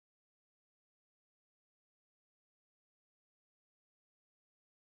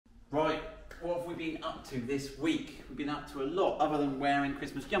Right, what have we been up to this week? We've been up to a lot other than wearing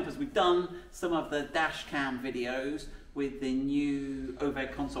Christmas jumpers. We've done some of the dash cam videos with the new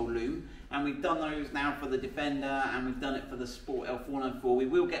overhead console loom, and we've done those now for the Defender, and we've done it for the Sport L494. We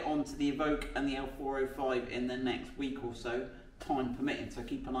will get on to the Evoke and the L405 in the next week or so, time permitting, so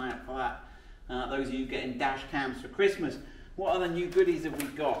keep an eye out for that. Those of you getting dash cams for Christmas. What other new goodies have we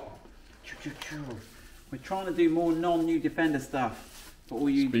got? We're trying to do more non-new Defender stuff. For all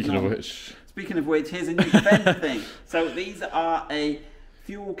you Speaking of which, here's a new Defender thing. So these are a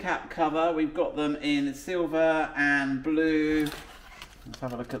fuel cap cover. We've got them in silver and blue. Let's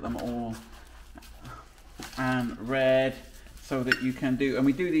have a look at them all. And red, so that you can do, and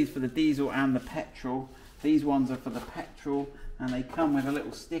we do these for the diesel and the petrol. These ones are for the petrol, and they come with a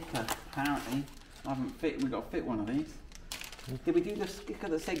little sticker, apparently. We've got to fit one of these. Did we do the sticker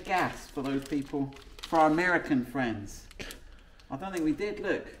that said gas for those people, for our American friends? I don't think we did,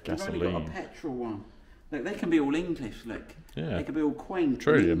 look. Gasoline. We've only got a petrol one. Look, they can be all English, look. Yeah. They can be all quaint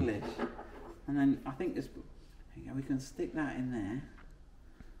Trillium. English. And then I think we can stick that in there.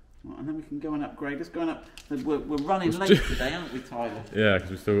 Right, and then we can go and upgrade. Let's go and up. We're running late today, aren't we, Tyler? Yeah,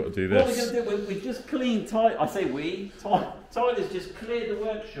 because we've still got to do What this. we're going to do, we've just cleaned, I say we, Tyler's just cleared the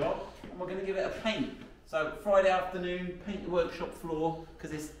workshop, and we're going to give it a paint. So Friday afternoon, paint the workshop floor,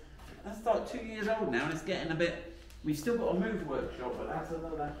 because that's like 2 years old now, and it's getting a bit. We've still got to move the workshop, but that's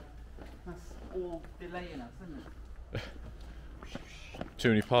all delaying us, isn't it? Too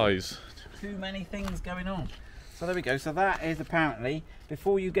many pies. Too many things going on. So there we go. So that is apparently,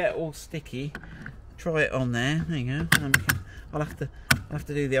 before you get all sticky, try it on there. There you go. And I'll have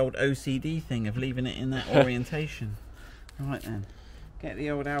to do the old OCD thing of leaving it in that orientation. Right then, get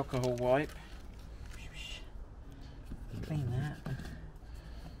the old alcohol wipe. Clean that.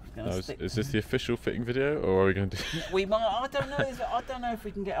 No, is this the official fitting video, or are we going to do? We might. I don't know. I don't know if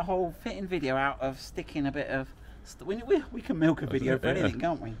we can get a whole fitting video out of sticking a bit of. We can milk a video for anything,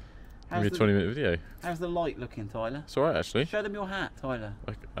 can't we? Maybe a 20-minute video. How's the light looking, Tyler? It's alright, actually. Show them your hat, Tyler.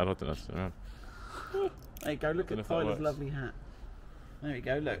 I don't know. There you go. Look at Tyler's lovely hat. There we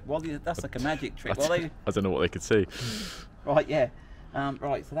go. Look. Well, that's like a magic trick. I don't know what they could see. Right. Yeah.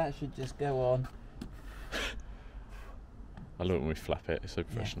 Right. So that should just go on. I love it when we flap it. It's so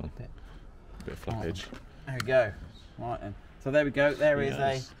professional. Yeah, bit of flappage. There we go. Right then. So there we go. There is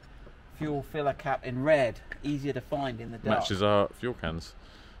a fuel filler cap in red. Easier to find in the dark. Matches our fuel cans.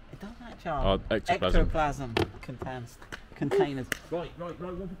 It does match our ectoplasm containers. Right. What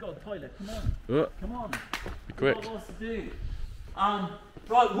have we got, Tyler? Come on. Come on. Be quick. We've got lots to do.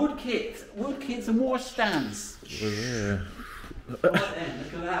 Right, wood kits and wash stands. Yeah. Right then,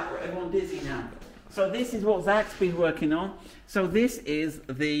 look at that. Everyone dizzy now. So this is what Zach's been working on. So this is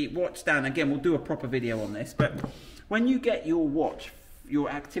the watch stand. Again, we'll do a proper video on this. But when you get your watch, your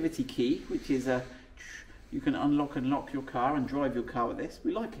activity key, which is you can unlock and lock your car and drive your car with this.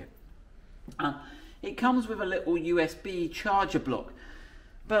 We like it. It comes with a little USB charger block,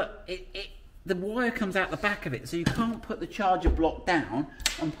 but the wire comes out the back of it, so you can't put the charger block down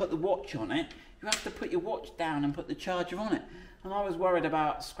and put the watch on it. You have to put your watch down and put the charger on it. And I was worried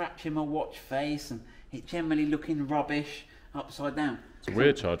about scratching my watch face and it generally looking rubbish upside down. It's a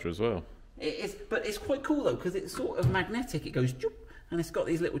weird charger as well. It is, but it's quite cool though, because it's sort of magnetic. It goes, and it's got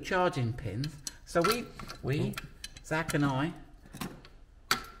these little charging pins. So Zach and I,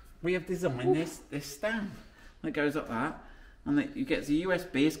 we have designed this stand that goes up that, and it gets a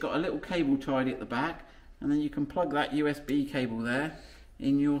USB. It's got a little cable tied at the back, and then you can plug that USB cable there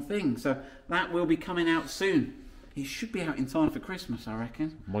in your thing. So that will be coming out soon. It should be out in time for Christmas, I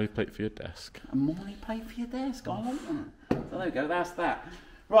reckon. Molly plate for your desk. A Molly plate for your desk. I like that. So there we go. That's that.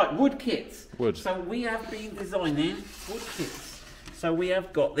 Right, wood kits. Wood. So we have been designing wood kits. So we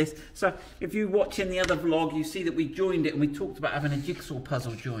have got this. So if you watch in the other vlog, you see that we joined it and we talked about having a jigsaw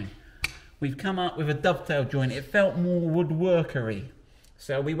puzzle join. We've come up with a dovetail joint. It felt more woodworkery.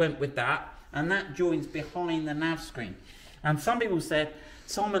 So we went with that. And that joins behind the nav screen. And some people said,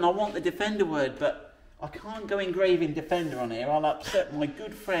 Simon, I want the Defender word, but I can't go engraving Defender on here. I'll upset my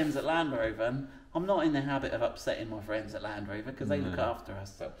good friends at Land Rover. And I'm not in the habit of upsetting my friends at Land Rover because they look after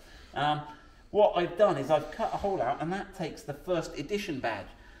us. So, what I've done is I've cut a hole out, and that takes the first edition badge.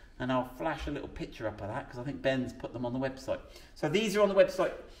 And I'll flash a little picture up of that because I think Ben's put them on the website. So these are on the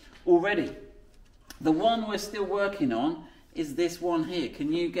website already. The one we're still working on is this one here.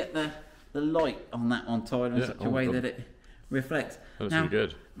 Can you get the light on that one, Tyler, in such a way that it reflects? That's really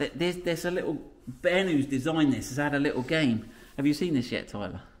good. There's a little... Ben, who's designed this, has had a little game. Have you seen this yet,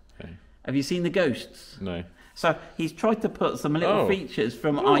 Tyler? Okay. Have you seen the ghosts? No. So he's tried to put some little features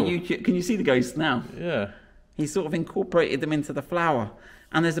from our YouTube. Can you see the ghosts now? Yeah. He's sort of incorporated them into the flower.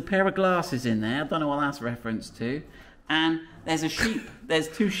 And there's a pair of glasses in there. I don't know what that's reference to. And there's a sheep. There's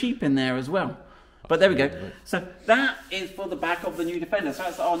 2 sheep in there as well. But there we go. So that is for the back of the new Defender. So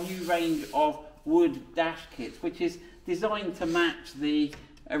that's our new range of wood dash kits, which is designed to match the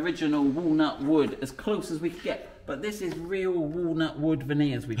original walnut wood as close as we can get. But this is real walnut wood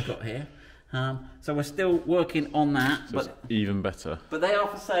veneers we've got here. So we're still working on that. So but it's even better. But they are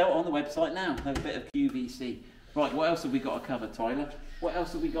for sale on the website now. There's a bit of QVC. Right, what else have we got to cover, Tyler? What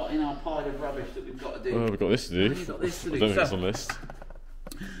else have we got in our pile of rubbish that we've got to do? Well, we've got this to do. We've got this to do. I don't think it's on the list.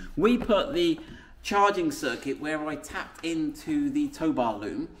 We put the charging circuit where I tapped into the tow bar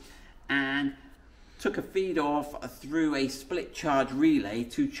loom and took a feed off through a split charge relay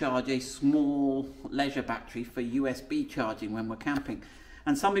to charge a small leisure battery for USB charging when we're camping.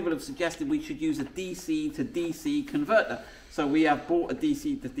 And some people have suggested we should use a DC to DC converter. So we have bought a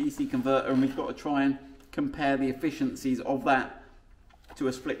DC to DC converter and we've got to try and compare the efficiencies of that to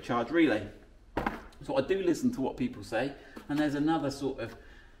a split charge relay. So I do listen to what people say, and there's another sort of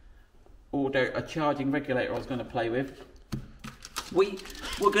a charging regulator I was going to play with.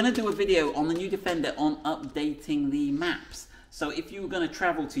 We're going to do a video on the new Defender on updating the maps. So if you were going to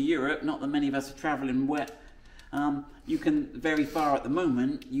travel to Europe, not that many of us are travelling wet, you can, very far at the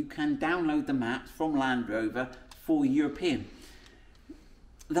moment, you can download the maps from Land Rover for European.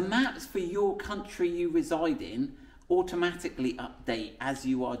 The maps for your country you reside in automatically update as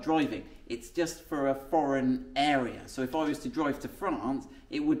you are driving. It's just for a foreign area. So if I was to drive to France,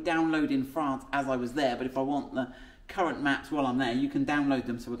 it would download in France as I was there. But if I want the current maps while I'm there, you can download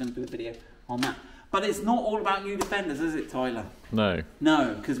them. So we're going to do a video on that. But it's not all about new Defenders, is it, Tyler? No.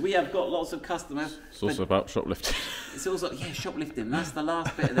 No, because we have got lots of customers. It's also about shoplifting. It's also, yeah, shoplifting. That's the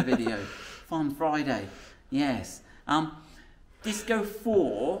last bit of the video. Fun Friday. Yes. Disco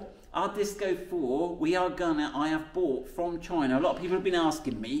 4. Our Disco 4, I have bought from China. A lot of people have been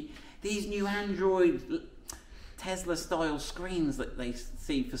asking me, these new Android Tesla style screens that they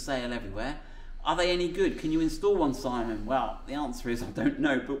see for sale everywhere, are they any good? Can you install one, Simon? Well, the answer is I don't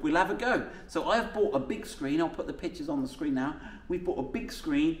know, but we'll have a go. So I have bought a big screen. I'll put the pictures on the screen now. We've bought a big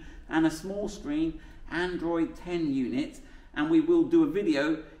screen and a small screen, Android 10 units, and we will do a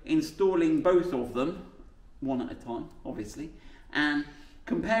video installing both of them, one at a time, obviously, and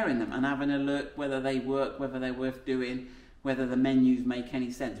comparing them and having a look whether they work, whether they're worth doing, whether the menus make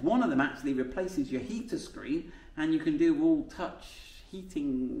any sense. One of them actually replaces your heater screen and you can do all touch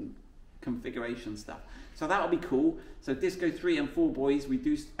heating configuration stuff. So that'll be cool. So Disco 3 and 4 boys,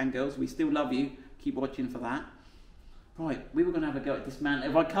 and girls, we still love you. Keep watching for that. Right, we were going to have a go at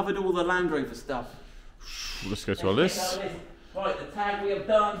dismantling. Have I covered all the Land Rover stuff? Let's go to our list. Right, the tag we have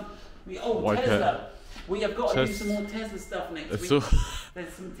done. Tesla. We have got to do some more Tesla stuff next week.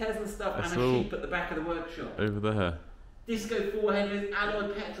 There's some Tesla stuff and a sheep at the back of the workshop. Over there. Disco 4 headers,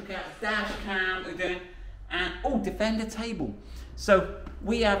 alloy petrol cap, dash cam, we're doing, and Defender table. So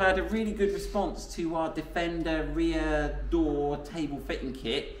we have had a really good response to our Defender rear door table fitting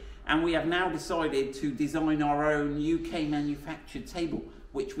kit, and we have now decided to design our own UK manufactured table,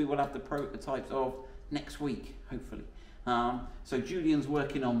 which we will have the prototypes of next week, hopefully. So Julian's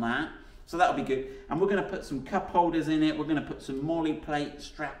working on that. So that'll be good. And we're going to put some cup holders in it. We're going to put some molly plate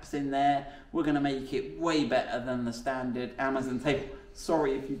straps in there. We're going to make it way better than the standard Amazon table.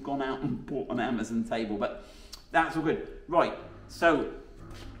 Sorry if you've gone out and bought an Amazon table, but that's all good. Right, so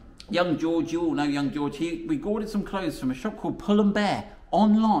young George, you all know young George. We ordered some clothes from a shop called Pull & Bear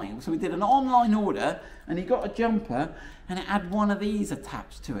online. So we did an online order and he got a jumper and it had one of these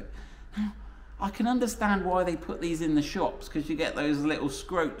attached to it. Now, I can understand why they put these in the shops, because you get those little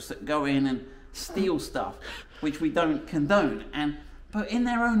scropes that go in and steal stuff, which we don't condone. But in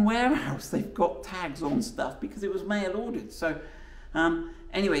their own warehouse, they've got tags on stuff because it was mail ordered. So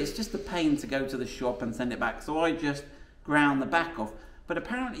anyway, it's just a pain to go to the shop and send it back. So I just ground the back off. But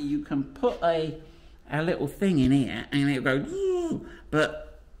apparently you can put a little thing in here and it'll go,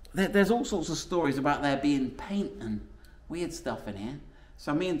 but there's all sorts of stories about there being paint and weird stuff in here.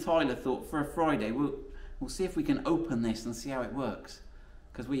 So me and Tyler thought for a Friday, we'll see if we can open this and see how it works.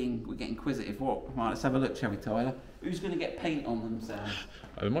 Because we get inquisitive. What? Right, let's have a look, shall we, Tyler? Who's going to get paint on themselves?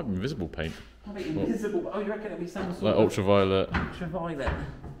 There might be invisible paint. Might be invisible. Oh, you reckon it'll be some sort like of... ultraviolet. Ultraviolet.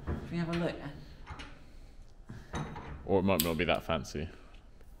 Should we have a look? Or it might not be that fancy.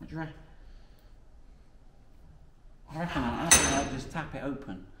 What do you reckon? I reckon I'll just tap it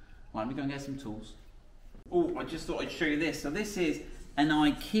open. Right, let me go and get some tools. Oh, I just thought I'd show you this. So this is an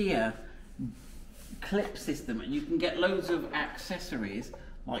IKEA clip system, and you can get loads of accessories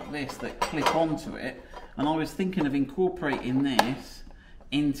like this that clip onto it, and I was thinking of incorporating this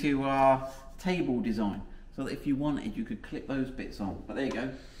into our table design. so that if you wanted, you could clip those bits on. But there you go.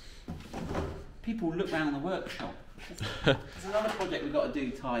 People look around the workshop. There's another project we've got to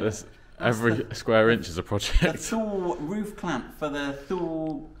do, Tyler. Every square inch is a project. The Thor roof clamp for the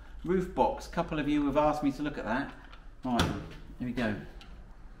Thor roof box. A couple of you have asked me to look at that. Right, here we go.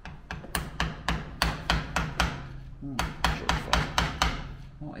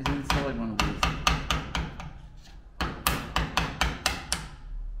 What is inside one of these?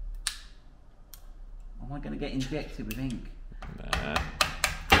 Am I going to get injected with ink? Nah.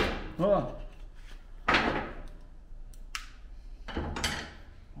 Oh.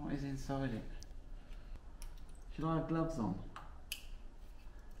 What is inside it? Should I have gloves on?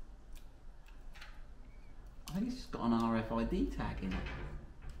 I think it's just got an RFID tag in it.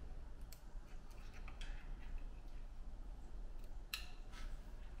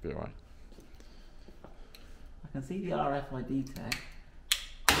 Be alright. I can see the RFID tag.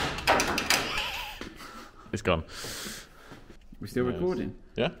 It's gone. We're still recording?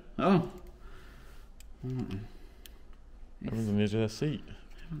 Yeah. Oh. Everyone's on the edge of their seat.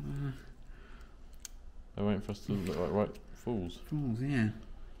 They're waiting for us to look like right fools. Fools, yeah.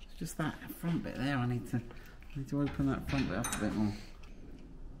 It's just that front bit there. I need to open that front bit up a bit more.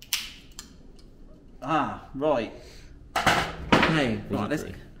 Ah, right. Okay,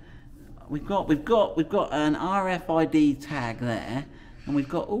 right. We've got an RFID tag there, and we've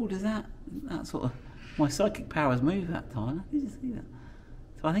got. Oh, does that sort of? My psychic powers move that time. Did you see that?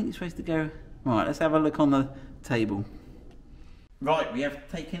 So I think it's supposed to go. Right, let's have a look on the table. Right, we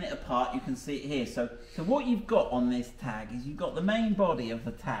have taken it apart. You can see it here. So what you've got on this tag is you've got the main body of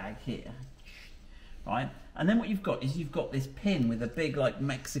the tag here, right? And then what you've got is you've got this pin with a big like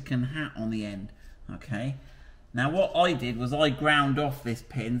Mexican hat on the end. Okay. Now what I did was I ground off this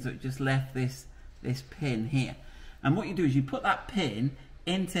pin, so it just left this pin here. And what you do is you put that pin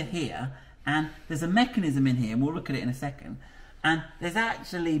into here, and there's a mechanism in here, and we'll look at it in a second. And there's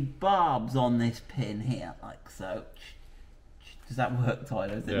actually barbs on this pin here, like so. Does that work,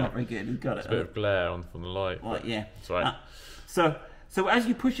 Tyler? Is it not very good? You've got it's a bit of glare on from the light. Right, yeah. That's right. So as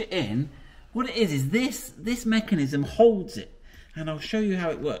you push it in, what it is this mechanism holds it. And I'll show you how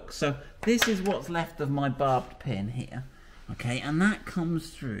it works. So this is what's left of my barbed pin here, okay, and that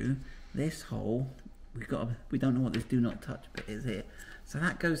comes through this hole. We don't know what this do not touch bit is here. So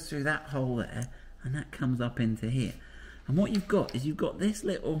that goes through that hole there, and that comes up into here. And what you've got is you've got this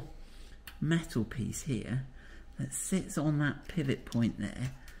little metal piece here that sits on that pivot point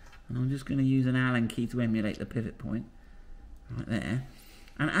there. And I'm just going to use an Allen key to emulate the pivot point right there.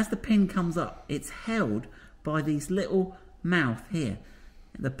 And as the pin comes up, it's held by these little mouth here.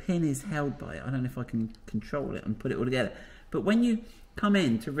 The pin is held by it. I don't know if I can control it and put it all together. But when you come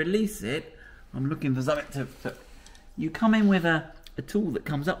in to release it, I'm looking for something to you come in with a tool that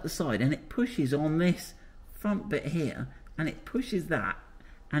comes up the side, and it pushes on this front bit here, and it pushes that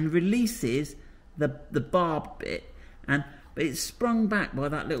and releases the barb bit, but it's sprung back by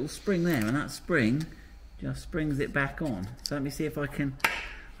that little spring there, and that spring just springs it back on. So let me see if I can.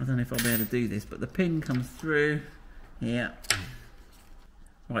 I don't know if I'll be able to do this, but the pin comes through here.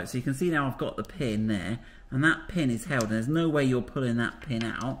 Right, so you can see now I've got the pin there, and that pin is held, and there's no way you're pulling that pin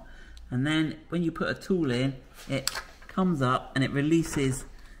out. And then when you put a tool in, it comes up and it releases,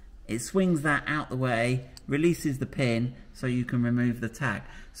 it swings that out the way, releases the pin, so you can remove the tag.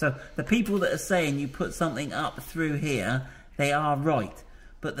 So the people that are saying you put something up through here, they are right.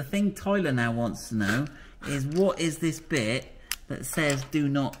 But the thing Tyler now wants to know is, what is this bit that says do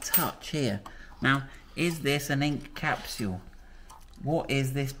not touch here? Now, is this an ink capsule? What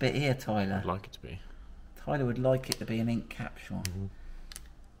is this bit here, Tyler? I'd like it to be. Tyler would like it to be an ink capsule. Mm-hmm.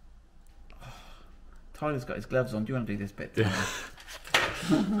 Tyler's got his gloves on. Do you want to do this bit, Tyler?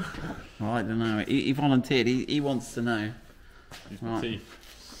 Yeah. Well, I don't know. He volunteered. He wants to know. Right.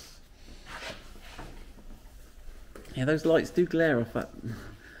 Yeah, those lights do glare off that.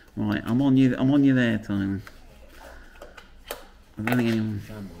 Right, I'm on you. I'm on you there, Tyler. I don't think anyone.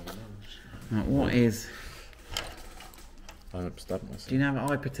 Right, what is? I'm stabbing myself. Do you have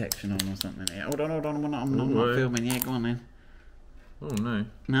eye protection on or something? Yeah. Hold on. I'm not filming. Yeah, go on then. Oh no.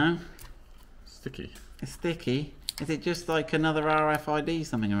 No. Sticky. It's sticky. Is it just like another RFID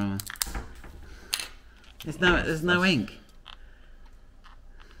something or other? There's no ink.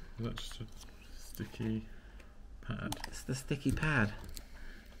 Is that just a sticky pad? It's the sticky pad.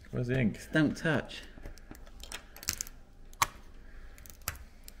 Where's the ink? Just don't touch.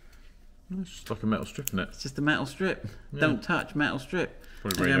 It's just like a metal strip, isn't it? It's just a metal strip. Yeah. Don't touch, metal strip.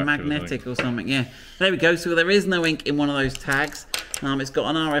 Probably like a magnetic or something. Yeah. There we go. So there is no ink in one of those tags. It's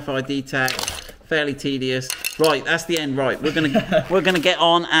got an RFID tag. Fairly tedious. Right, that's the end. Right, we're gonna get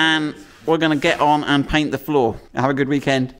on and we're going to get on and paint the floor. Have a good weekend.